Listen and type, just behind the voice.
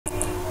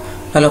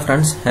Hello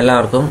friends,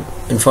 എല്ലാവർക്കും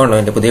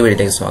ഇൻഫോൺലോന്റെ പുതിയ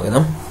വീഡിയോയിലേക്ക്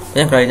സ്വാഗതം.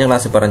 ഞാൻ കഴിഞ്ഞ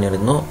ക്ലാസ്സിൽ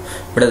പറഞ്ഞിരുന്നു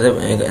ഇവിടുത്തെ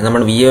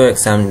നമ്മൾ VEO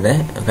എക്സാമിന്റെ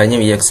കഴിഞ്ഞ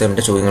VEO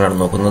എക്സാമിന്റെ ചോദ്യങ്ങളാണ്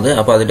നോക്കുന്നത്.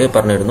 അപ്പോൾ അതിൽ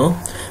പറഞ്ഞിരുന്നു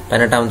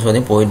 18ാമത്തെ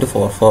ചോദ്യം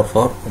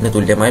 0.444 ന്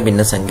തുല്യമായ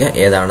ഭിന്നസംഖ്യ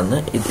ഏതാണെന്ന്.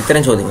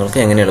 ഇത്തരം ചോദ്യങ്ങൾക്ക്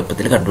എങ്ങനെ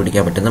എളുപ്പത്തിൽ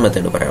കണ്ടുപിടിക്കാൻ പറ്റുന്ന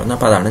മെത്തേഡ് പറയാവുന്ന.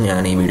 അപ്പോൾ അതാണ്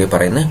ഞാൻ ഈ വീഡിയോ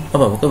പറയുന്നത്.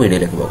 അപ്പോൾ നമുക്ക്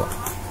വീഡിയോയിലേക്ക് പോകാം.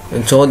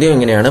 ചോദ്യം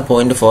ഇങ്ങനെയാണ്,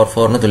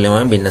 0.44 ന്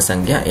തുല്യമായ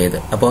ഭിന്നസംഖ്യ ഏത്?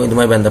 അപ്പോൾ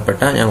ഇതുമായി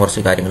ബന്ധപ്പെട്ട ഞാൻ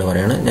കുറച്ച് കാര്യങ്ങൾ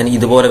പറയാണ്. ഞാൻ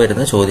ഇതുപോലെ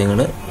വരുന്ന ചോദ്യങ്ങൾ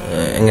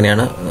എങ്ങനെ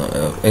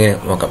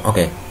നോക്കാം.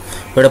 ഓക്കെ,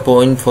 ഇവിടെ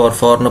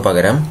 0.44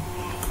 പകരം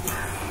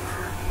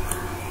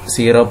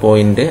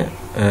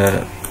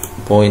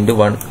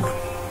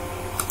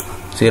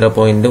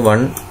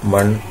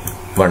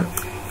 0.111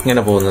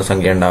 ഇങ്ങനെ പോകുന്ന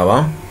സംഖ്യ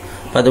ഉണ്ടാവാം.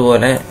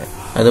 അതുപോലെ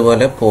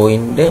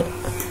 0.222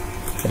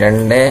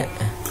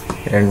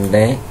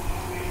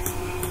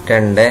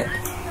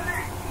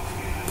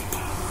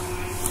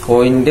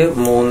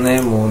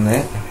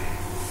 0.333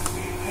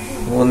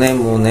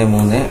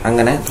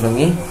 അങ്ങനെ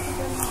തുടങ്ങി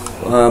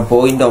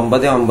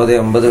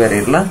 0.999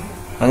 വരെയുള്ള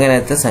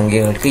അങ്ങനത്തെ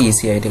സംഖ്യകൾക്ക്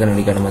ഈസി ആയിട്ട്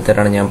കണ്ടുപിടിക്കുന്ന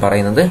മെത്തേഡാണ് ഞാൻ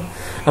പറയുന്നത്.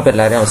 അപ്പോൾ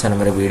എല്ലാവരും അവസാനം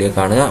വരെ വീഡിയോ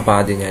കാണുക. അപ്പോൾ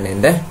ആദ്യം ഞാൻ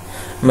എൻ്റെ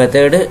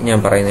മെത്തേഡ് ഞാൻ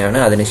പറയുന്നതാണ്.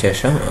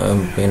 അതിനുശേഷം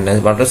പിന്നെ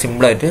വളരെ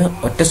സിമ്പിളായിട്ട്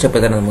ഒറ്റ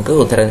സ്റ്റെപ്പിൽ തന്നെ നമുക്ക്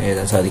ഉത്തരം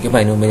എഴുതാൻ സാധിക്കും.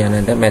 അപ്പോൾ അതിന് മുമ്പ് ഞാൻ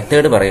എൻ്റെ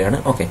മെത്തേഡ് പറയുകയാണ്.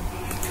 ഓക്കെ,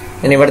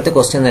 ഇനി ഇവിടുത്തെ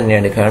ക്വസ്റ്റ്യൻ തന്നെ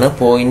എടുക്കുകയാണ്.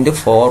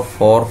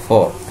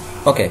 0.444.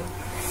 ഓക്കെ,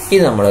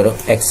 ഇത് നമ്മളൊരു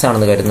എക്സ്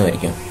ആണെന്ന്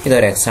കരുതുന്നതായിരിക്കും.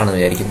 ഇതൊരു എക്സ് ആണെന്ന്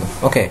വിചാരിക്കുന്നു.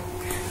 ഓക്കെ,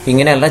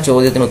 ഇങ്ങനെയല്ല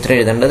ചോദ്യത്തിന് ഉത്തരം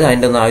എഴുതേണ്ടത്,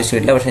 അതിൻ്റെ ഒന്നും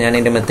ആവശ്യമില്ല. പക്ഷെ ഞാൻ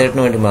എൻ്റെ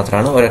മെത്തേഡിന് വേണ്ടി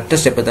മാത്രമാണ്. ഒരൊറ്റ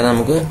സ്റ്റെപ്പിൽ തന്നെ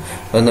നമുക്ക്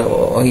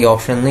ഈ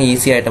ഓപ്ഷനിൽ നിന്ന്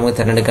ഈസി ആയിട്ട് നമുക്ക്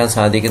തിരഞ്ഞെടുക്കാൻ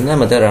സാധിക്കുന്ന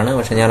മെത്തേഡാണ്.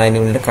 പക്ഷെ ഞാൻ അതിന്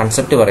വേണ്ടി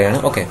കൺസെപ്റ്റ് പറയുകയാണ്.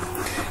 ഓക്കെ,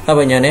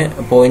 അപ്പോൾ ഞാൻ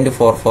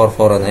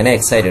 0.444 എന്നതിനെ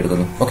എക്സ് ആയിട്ട്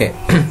എടുക്കുന്നു. ഓക്കെ,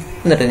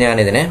 എന്നിട്ട്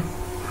ഞാനിതിനെ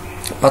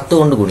 10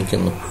 കൊണ്ട്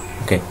ഗുണിക്കുന്നു.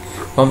 ഓക്കെ,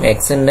 അപ്പം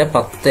എക്സിൻ്റെ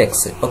 10x.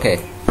 ഓക്കെ,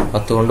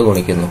 10 കൊണ്ട്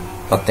ഗുണിക്കുന്നു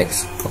 10x.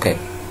 ഓക്കെ,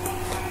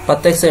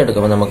 10x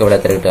എടുക്കുമ്പോൾ നമുക്ക് ഇവിടെ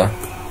എത്ര കിട്ടുക?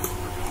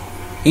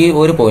 ഈ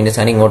ഒരു പോയിന്റ്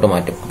സാധനം ഇങ്ങോട്ട്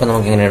മാറ്റും. അപ്പം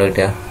നമുക്ക് എങ്ങനെയാണ്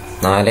കിട്ടുക?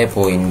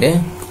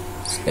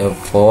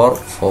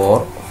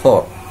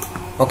 4.444.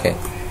 ഓക്കെ,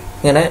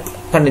 ഇങ്ങനെ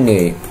കണ്ടിന്യൂ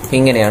ചെയ്യും.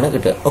 ഇങ്ങനെയാണ്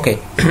കിട്ടുക. ഓക്കെ,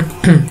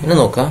 ഇനി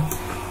നോക്കാം.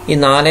 ഈ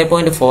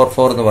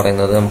 4.44 എന്ന്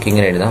പറയുന്നത് നമുക്ക്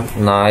ഇങ്ങനെ എഴുതാം.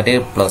 4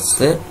 +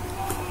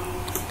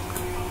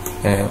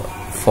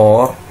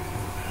 4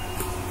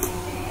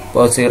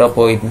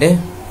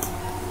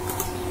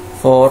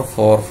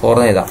 0.444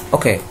 എന്ന് എഴുതാം.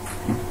 ഓക്കെ,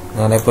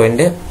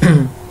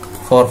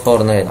 4.44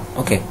 എന്ന് എഴുതാം.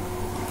 ഓക്കെ,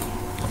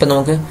 അപ്പം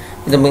നമുക്ക്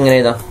ഇതിപ്പോൾ ഇങ്ങനെ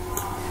എഴുതാം.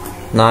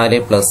 4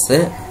 +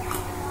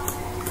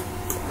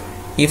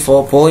 ഈ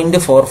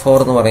 0.44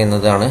 എന്ന്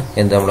പറയുന്നതാണ്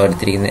എന്ത് നമ്മൾ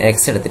എടുത്തിരിക്കുന്നത്?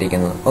 എക്സ്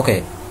എടുത്തിരിക്കുന്നത്. ഓക്കെ,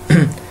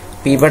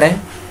 അപ്പം ഇവിടെ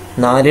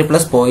 4 +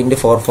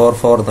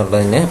 0.444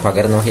 എന്നുള്ളതിന്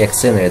പകരം നമുക്ക്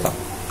എക്സ് എന്ന് എഴുതാം.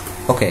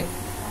 ഓക്കെ,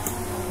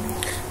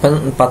 അപ്പം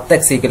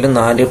 10x =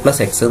 4 +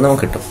 x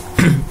നമുക്ക് കിട്ടും.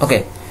 ഓക്കെ,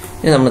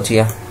 ഇനി നമ്മൾ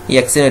ചെയ്യാം, ഈ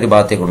എക്സിനെ ഒരു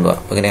ഭാഗത്തേക്ക് കൊണ്ടുപോകാം.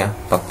 അപ്പം എങ്ങനെയാ?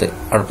 10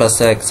 അവിടെ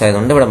 +x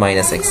ആയതുകൊണ്ട് ഇവിടെ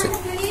 -x.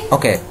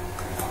 ഓക്കെ,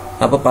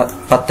 അപ്പോൾ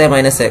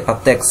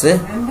 10x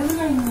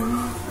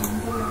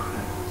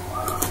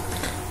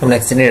നമ്മൾ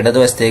എക്സിന്റെ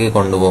ഇടതുവശത്തേക്ക്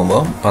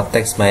കൊണ്ടുപോകുമ്പോൾ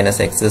 10x -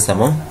 x =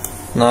 4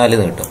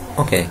 എന്ന് കിട്ടും.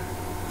 ഓക്കെ,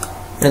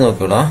 ഇനി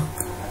നോക്കിയോളൂ,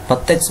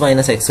 10x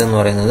 - x എന്ന്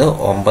പറയുന്നത്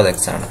 9x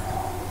ആണ്.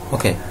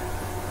 Okay,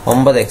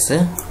 9x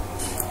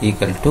 =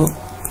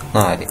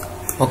 4.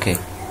 ഓക്കെ,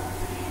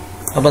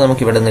 അപ്പോൾ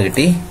നമുക്ക് ഇവിടെ നിന്ന്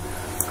കിട്ടി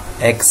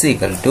x =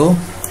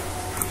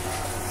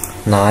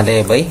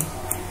 4/9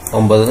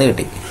 എന്ന്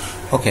കിട്ടി.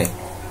 ഓക്കെ,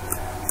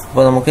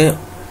 അപ്പോൾ നമുക്ക്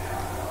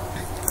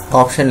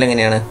ഓപ്ഷനിൽ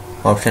എങ്ങനെയാണ്?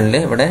 ഓപ്ഷനിൽ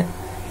ഇവിടെ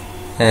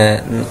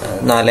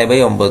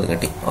 4/9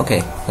 കിട്ടി. ഓക്കെ,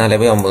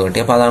 4/9 കിട്ടി.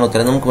 അപ്പോൾ അതാണ്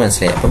ഉത്തരം, നമുക്ക്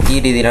മനസ്സിലായി. അപ്പം ഈ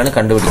രീതിയിലാണ്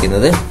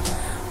കണ്ടുപിടിക്കുന്നത്.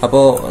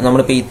 അപ്പോൾ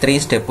നമ്മളിപ്പോൾ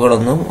ഇത്രയും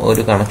സ്റ്റെപ്പുകളൊന്നും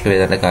ഒരു കണക്കിൽ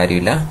എഴുതേണ്ട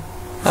കാര്യമില്ല.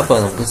 അപ്പോൾ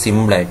നമുക്ക്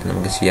സിമ്പിളായിട്ട്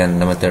നമുക്ക്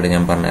ചെയ്യാനുള്ള മെത്തേഡ്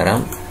ഞാൻ പറഞ്ഞുതരാം.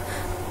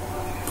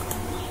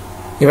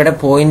 ഇവിടെ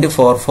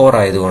 0.44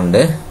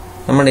 ആയതുകൊണ്ട്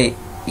നമ്മുടെ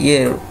ഈ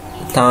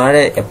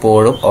താഴെ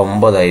എപ്പോഴും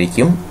 9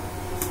 ആയിരിക്കും.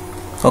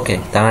 ഓക്കെ,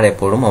 താഴെ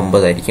എപ്പോഴും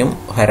 9 ആയിരിക്കും,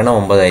 ഹരണം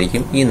 9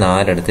 ആയിരിക്കും. ഈ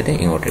 4 എടുത്തിട്ട്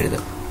ഇങ്ങോട്ട്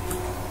എഴുതും.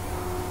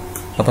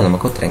 അപ്പോൾ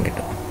നമുക്ക് ഉത്തരം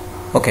കിട്ടും.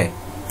 ഓക്കെ,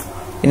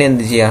 ഇനി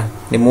എന്ത് ചെയ്യുക?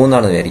 ഇനി 3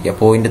 ആണെന്ന് വിചാരിക്കുക.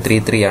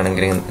 0.33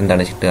 ആണെങ്കിൽ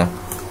എന്താണ് കിട്ടുക?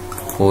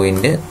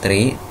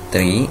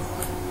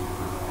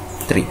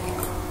 0.333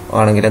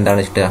 ആണെങ്കിൽ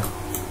എന്താണ് കിട്ടുക?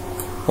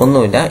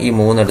 ഒന്നുമില്ല, ഈ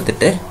 3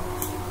 എടുത്തിട്ട്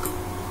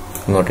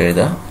ഇങ്ങോട്ട്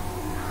എഴുതുക,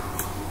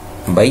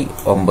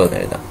 /9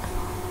 എഴുതാം.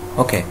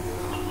 ഓക്കെ,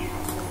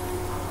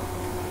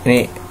 ഇനി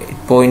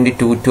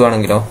 0.22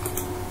 ആണെങ്കിലോ?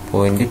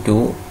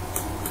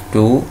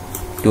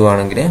 0.222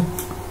 ആണെങ്കിൽ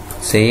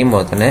സെയിം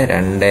പോലെ തന്നെ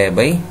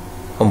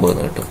 2/9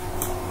 കിട്ടും.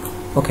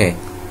 ഓക്കെ,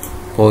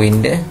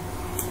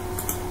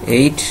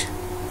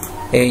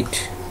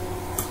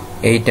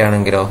 0.888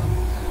 ആണെങ്കിലോ?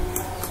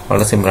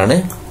 വളരെ സിമ്പിളാണ്,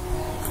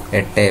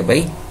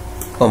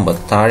 8/9.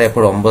 താഴെ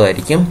എപ്പോഴും 9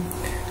 ആയിരിക്കും.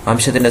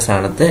 അംശത്തിന്റെ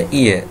സ്ഥാനത്ത്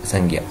ഈ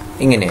സംഖ്യ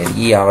ഇങ്ങനെയായിരിക്കും,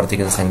 ഈ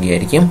ആവർത്തിക്കുന്ന സംഖ്യ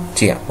ആയിരിക്കും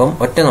ചെയ്യാം. അപ്പം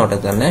ഒറ്റ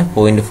നോട്ടത്തിൽ തന്നെ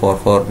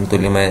 0.44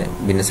 തുല്യമായ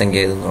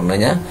ഭിന്നസംഖ്യ ഏതെന്ന് പറഞ്ഞു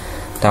കഴിഞ്ഞാൽ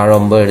താഴെ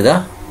 9 എഴുതുക,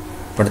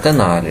 ഇവിടുത്തെ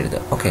 4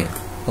 എഴുതുക. ഓക്കെ,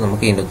 അപ്പോൾ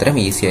നമുക്ക് ഇതിൻ്റെ ഉത്തരം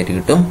ഈസി ആയിട്ട്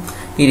കിട്ടും.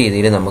 ഈ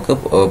രീതിയിൽ നമുക്ക്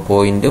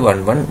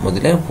 0.11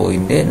 മുതൽ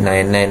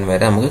 0.99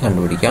 വരെ നമുക്ക്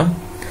കണ്ടുപിടിക്കാം.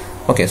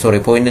 ഓക്കെ, സോറി,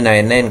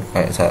 0.99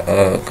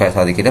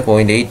 സാധിക്കില്ല,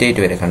 0.88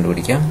 വരെ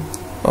കണ്ടുപിടിക്കാം.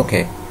 ഓക്കെ,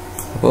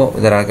 അപ്പോൾ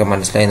ഇതൊരാൾക്ക്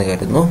മനസ്സിലായെന്ന്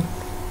കരുതുന്നു.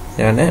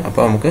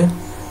 അപ്പോൾ നമുക്ക്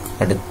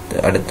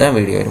അടുത്ത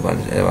വീഡിയോയിൽ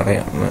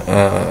പറയാം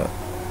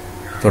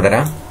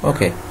തുടരാം.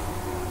 ഓക്കെ,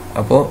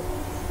 അപ്പോൾ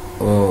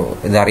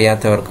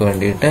ഇതറിയാത്തവർക്ക്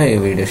വേണ്ടിയിട്ട് ഈ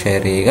വീഡിയോ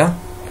ഷെയർ ചെയ്യുക.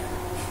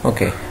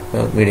 ഓക്കെ,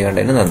 വീഡിയോ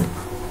കണ്ടതിന് നന്ദി.